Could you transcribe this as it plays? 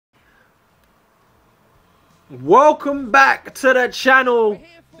Welcome back to the channel,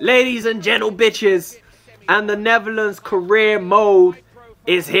 ladies and gentle bitches. And the Netherlands career mode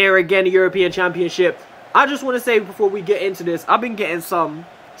is here again, the European Championship. I just want to say before we get into this, I've been getting some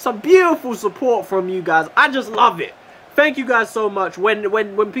beautiful support from you guys. I just love it. Thank you guys so much.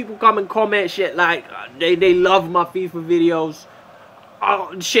 When people come and comment shit like they love my FIFA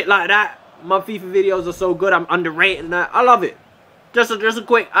videos, shit like that. My FIFA videos are so good. I'm underrating that. I love it. Just a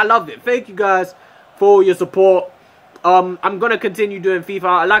quick, I love it. Thank you guys for all your support. I'm gonna continue doing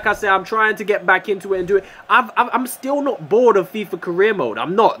FIFA. Like I said, I'm trying to get back into it and do it. I'm still not bored of FIFA career mode.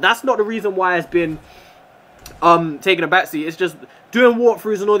 I'm not. That's not the reason why it's been taking a backseat. It's just doing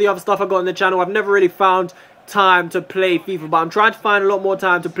walkthroughs and all the other stuff I got on the channel. I've never really found time to play FIFA, but I'm trying to find a lot more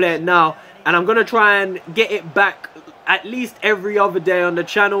time to play it now, and I'm gonna try and get it back at least every other day on the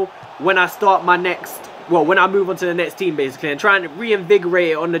channel when I start my next, well, when I move on to the next team, basically, and trying to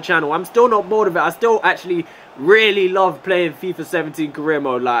reinvigorate it on the channel. I'm still not bored of it. I still actually really love playing FIFA 17 career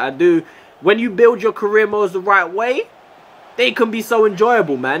mode. Like I do. When you build your career modes the right way, they can be so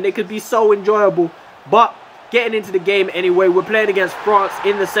enjoyable, man. They could be so enjoyable. But getting into the game anyway, we're playing against France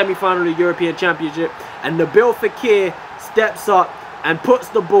in the semi-final of the European Championship, and Nabil Fekir steps up and puts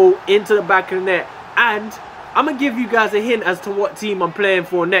the ball into the back of the net. And I'm gonna give you guys a hint as to what team I'm playing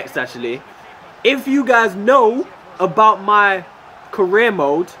for next, actually. If you guys know about my career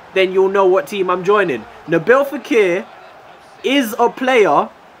mode, then you'll know what team I'm joining. Nabil Fekir is a player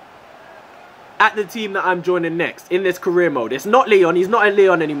at the team that I'm joining next in this career mode. It's not Leon. He's not in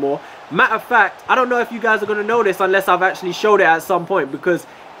Leon anymore. Matter of fact, I don't know if you guys are going to know this unless I've actually showed it at some point, because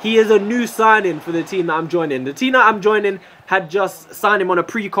he is a new signing for the team that I'm joining. The team that I'm joining had just signed him on a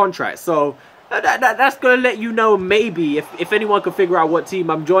pre-contract. So that's going to let you know, maybe, if anyone can figure out what team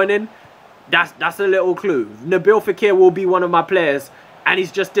I'm joining. That's a little clue. Nabil Fekir will be one of my players, and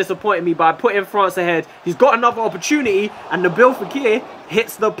he's just disappointed me by putting France ahead. He's got another opportunity, and Nabil Fekir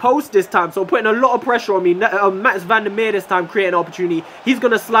hits the post this time, so putting a lot of pressure on me. Max Van der Meer this time creating an opportunity. He's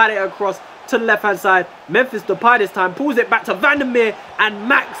going to slide it across to the left-hand side. Memphis Depay this time pulls it back to Van der Meer, and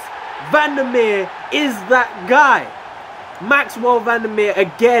Max Van der Meer is that guy. Maxwell Van der Meer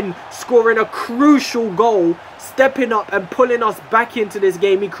again scoring a crucial goal, stepping up and pulling us back into this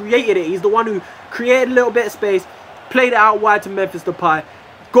game. He created it. He's the one who created a little bit of space, played it out wide to Memphis Depay,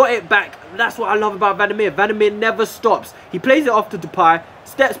 got it back. That's what I love about Van der Meer. Van der Meer never stops. He plays it off to Depay,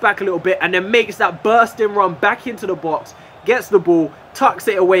 steps back a little bit, and then makes that bursting run back into the box, gets the ball, tucks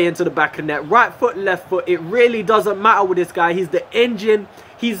it away into the back of net. Right foot, left foot. It really doesn't matter with this guy. He's the engine.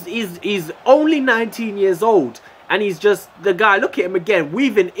 He's only 19 years old. And he's just the guy. Look at him again,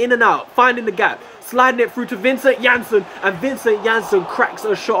 weaving in and out, finding the gap, sliding it through to Vincent Janssen, and Vincent Janssen cracks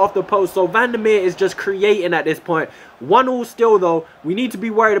a shot off the post. So Van der Meer is just creating at this point. 1-1 still, though. We need to be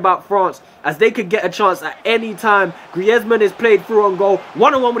worried about France, as they could get a chance at any time. Griezmann is played through on goal,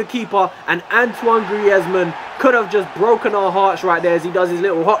 1-on-1 with the keeper, and Antoine Griezmann could have just broken our hearts right there as he does his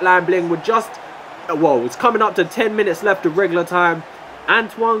little hotline bling with just, whoa, it's coming up to 10 minutes left of regular time.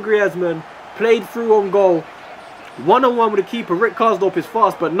 Antoine Griezmann played through on goal. 1-on-1 with the keeper. Rick Karsdorp is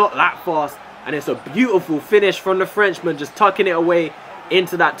fast, but not that fast. And it's a beautiful finish from the Frenchman, just tucking it away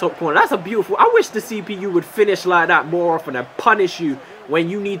into that top corner. That's a beautiful... I wish the CPU would finish like that more often and punish you when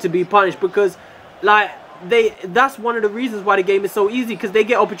you need to be punished, because, like, that's one of the reasons why the game is so easy, because they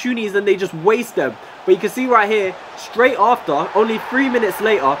get opportunities and they just waste them. But you can see right here, straight after, only 3 minutes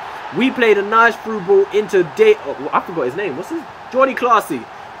later, we played a nice through ball into I forgot his name. What's his? Jordi Clasie.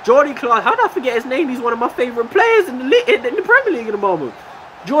 Jordi Clasie, how did I forget his name? He's one of my favourite players in the Premier League at the moment.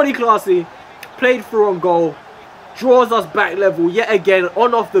 Jordi Clasie played through on goal, draws us back level yet again,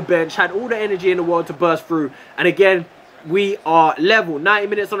 on off the bench, had all the energy in the world to burst through, and again, we are level. 90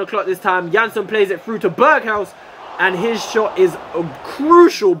 minutes on the clock this time. Janssen plays it through to Berghaus, and his shot is a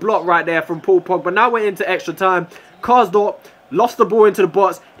crucial block right there from Paul Pogba. Now we're into extra time. Karsdorp lost the ball into the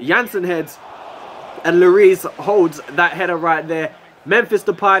box. Janssen heads, and Lloris holds that header right there. Memphis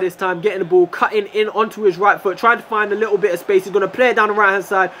Depay this time getting the ball, cutting in onto his right foot, trying to find a little bit of space. He's going to play it down the right hand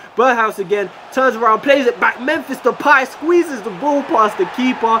side. Berghaus again turns around, plays it back. Memphis Depay squeezes the ball past the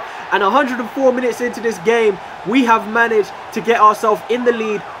keeper, and 104 minutes into this game, we have managed to get ourselves in the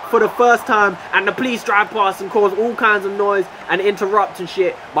lead for the first time, and the police drive past and cause all kinds of noise and interrupt and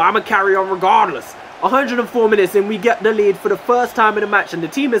shit, but I'm gonna carry on regardless. 104 minutes and we get the lead for the first time in the match, and the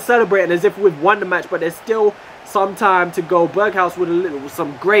team is celebrating as if we've won the match, but there's still some time to go. Berghaus with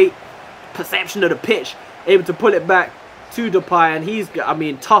some great perception of the pitch, able to pull it back to Depay, and he's, I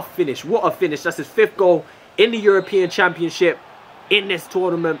mean, tough finish. What a finish. That's his 5th goal in the European Championship in this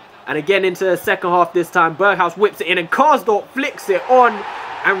tournament. And again into the second half this time, Berghaus whips it in, and Karsdorp flicks it on,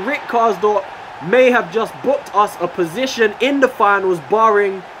 and Rick Karsdorp may have just booked us a position in the finals,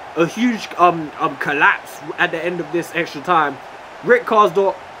 barring a huge collapse at the end of this extra time. Rick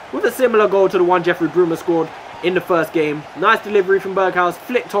Karsdorp with a similar goal to the one Jeffrey Bruma scored in the first game. Nice delivery from Berghaus,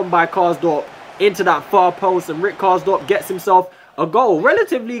 flicked on by Karsdorp into that far post, and Rick Karsdorp gets himself a goal.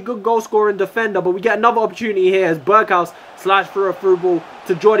 Relatively good goal scoring defender, but we get another opportunity here as Berghaus slashed through a through ball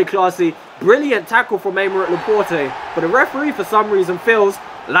to Jordi Clasie. Brilliant tackle from Aymeric Laporte, but the referee for some reason feels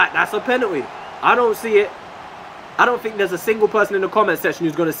like that's a penalty. I don't see it. I don't think there's a single person in the comment section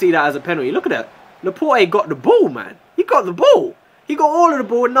who's going to see that as a penalty. Look at that. Laporte got the ball, man. He got the ball. He got all of the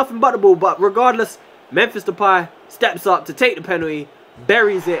ball and nothing but the ball. But regardless, Memphis Depay steps up to take the penalty,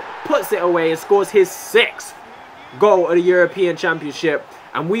 buries it, puts it away, and scores his 6th goal of the European Championship.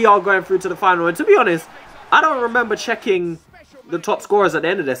 And we are going through to the final. And to be honest, I don't remember checking the top scorers at the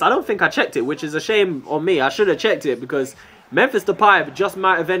end of this. I don't think I checked it, which is a shame on me. I should have checked it because Memphis Depay just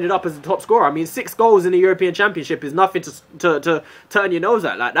might have ended up as the top scorer. I mean, 6 goals in the European Championship is nothing to turn your nose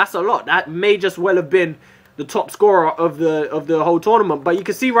at. Like, that's a lot. That may just well have been the top scorer of the whole tournament. But you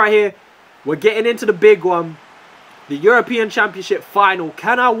can see right here, we're getting into the big one, the European Championship final.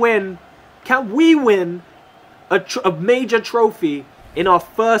 Can we win a major trophy in our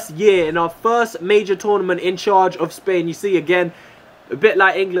first year, in our first major tournament in charge of Spain? You see, again, a bit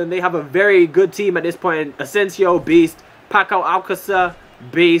like England, they have a very good team at this point. Asensio, beast. Paco Alcacer,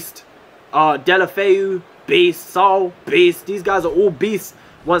 beast. Deulofeu, beast. Saul, beast. These guys are all beasts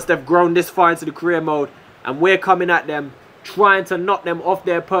once they've grown this far into the career mode. And we're coming at them, trying to knock them off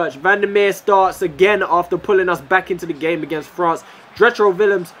their perch. Van der Meer starts again after pulling us back into the game against France. Dretro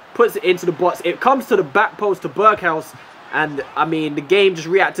Willems puts it into the box. It comes to the back post to Berghaus. And, I mean, the game just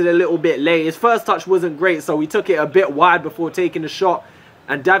reacted a little bit late. His first touch wasn't great, so he took it a bit wide before taking the shot.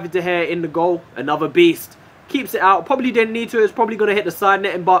 And David De Gea in the goal, another beast. Keeps it out. Probably didn't need to. It's probably going to hit the side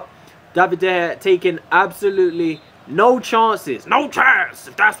netting, but David De Gea taking absolutely no chances. No chance,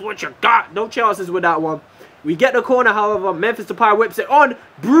 if that's what you got. No chances with that one. We get the corner, however. Memphis Depay whips it on.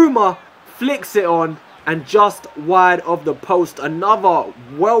 Bruma flicks it on. And just wide of the post. Another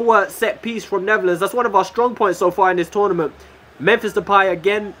well-worked set piece from Netherlands. That's one of our strong points so far in this tournament. Memphis Depay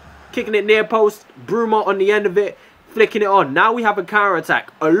again, kicking it near post. Bruma on the end of it, flicking it on. Now we have a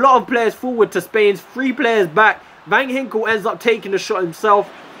counter-attack. A lot of players forward to Spain's 3 players back. Van Ginkel ends up taking the shot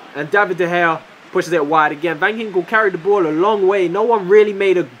himself. And David De Gea pushes it wide again. Van Ginkel carried the ball a long way. No one really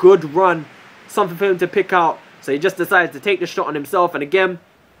made a good run. Something for him to pick out. So he just decided to take the shot on himself. And again,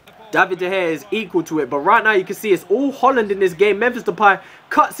 David De Gea is equal to it. But right now you can see it's all Holland in this game. Memphis Depay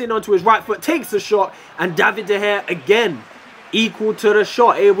cuts in onto his right foot, takes the shot. And David De Gea again equal to the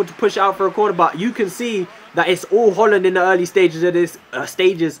shot, able to push out for a corner. But you can see that it's all Holland in the early stages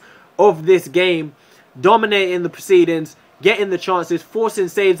of this game. Dominating the proceedings, getting the chances, forcing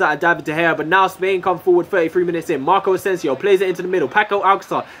saves out of David De Gea. But now Spain come forward 33 minutes in. Marco Asensio plays it into the middle. Paco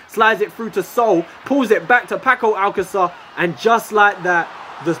Alcacer slides it through to Sol, pulls it back to Paco Alcacer. And just like that,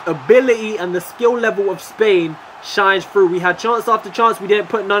 the ability and the skill level of Spain shines through. We had chance after chance. We didn't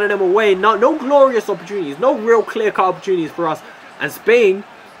put none of them away. No glorious opportunities. No real clear-cut opportunities for us. And Spain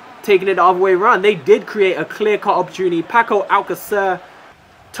taking it the other way around. They did create a clear-cut opportunity. Paco Alcacer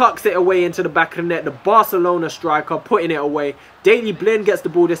tucks it away into the back of the net. The Barcelona striker putting it away. Daley Blind gets the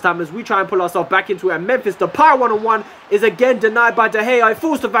ball this time as we try and pull ourselves back into it. And Memphis Depay one-on-one is again denied by De Gea. It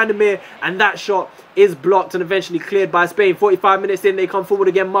falls to Van der Meer. And that shot is blocked and eventually cleared by Spain. 45 minutes in, they come forward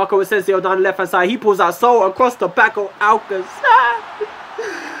again. Marco Asensio down the left-hand side. He pulls out Sol across to Paco Alcacer.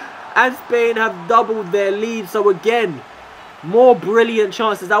 And Spain have doubled their lead. So again, more brilliant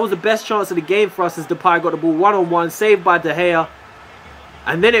chances. That was the best chance of the game for us as Depay got the ball one-on-one. Saved by De Gea.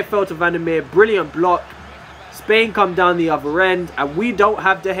 And then it fell to Van der Meer. Brilliant block. Spain come down the other end. And we don't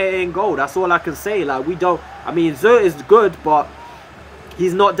have De Gea in goal. That's all I can say. Like, we don't. I mean, Zert is good, but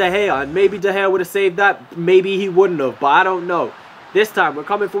he's not De Gea. And maybe De Gea would have saved that. Maybe he wouldn't have. But I don't know. This time, we're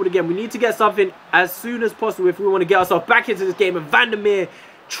coming forward again. We need to get something as soon as possible if we want to get ourselves back into this game. And Van der Meer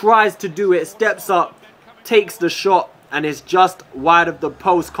tries to do it. Steps up. Takes the shot. And it's just wide of the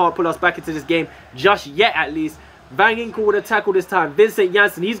post. Can't pull us back into this game just yet, at least. Van Ginkel with a tackle this time. Vincent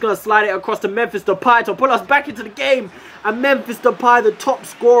Janssen, he's going to slide it across to Memphis Depay to pull us back into the game. And Memphis Depay, the top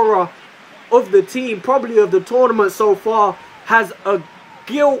scorer of the team, probably of the tournament so far, has a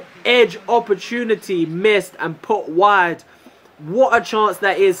gilt-edge opportunity missed and put wide. What a chance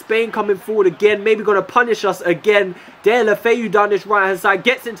that is. Spain coming forward again, maybe going to punish us again. Deulofeu down this right-hand side,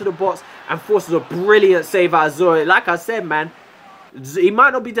 gets into the box and forces a brilliant save out of Zurich. Like I said, man, he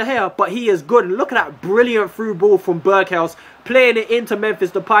might not be De Gea, but he is good. And look at that brilliant through ball from Berghaus. Playing it into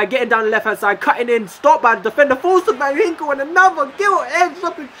Memphis Depay. Getting down the left-hand side. Cutting in. Stopped by the defender. Falls to Van Ginkel. And another gilt-edged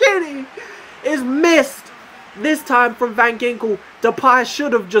opportunity is is missed. This time from Van Ginkel. Depay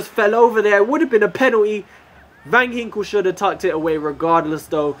should have just fell over there. It would have been a penalty. Van Ginkel should have tucked it away regardless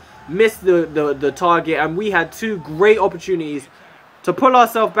though. Missed the target, and we had two great opportunities to pull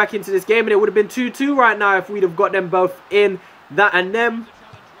ourselves back into this game, and it would have been 2-2 right now if we'd have got them both in, that and them,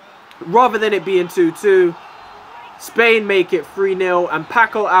 rather than it being 2-2. Spain make it 3-0, and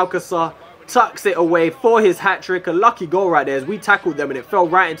Paco Alcácer tucks it away for his hat-trick. A lucky goal right there as we tackled them and it fell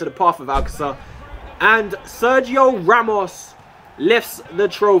right into the path of Alcácer. And Sergio Ramos lifts the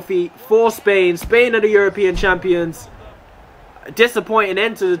trophy for Spain. Spain are the European champions. Disappointing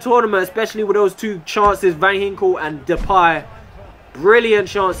end to the tournament, especially with those two chances, Van Ginkel and Depay. Brilliant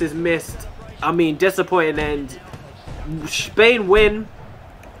chances missed. I mean, disappointing end. Spain win.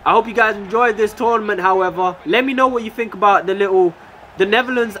 I hope you guys enjoyed this tournament, however. Let me know what you think about the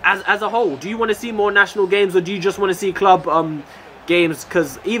Netherlands as a whole. Do you want to see more national games, or do you just want to see club games?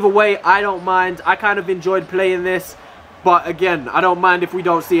 Because either way, I don't mind. I kind of enjoyed playing this. But again, I don't mind if we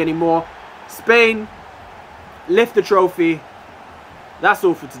don't see any more. Spain, lift the trophy. That's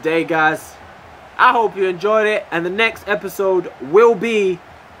all for today, guys. I hope you enjoyed it. And the next episode will be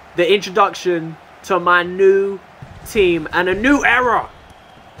the introduction to my new team and a new era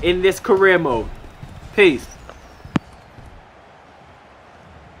in this career mode. Peace.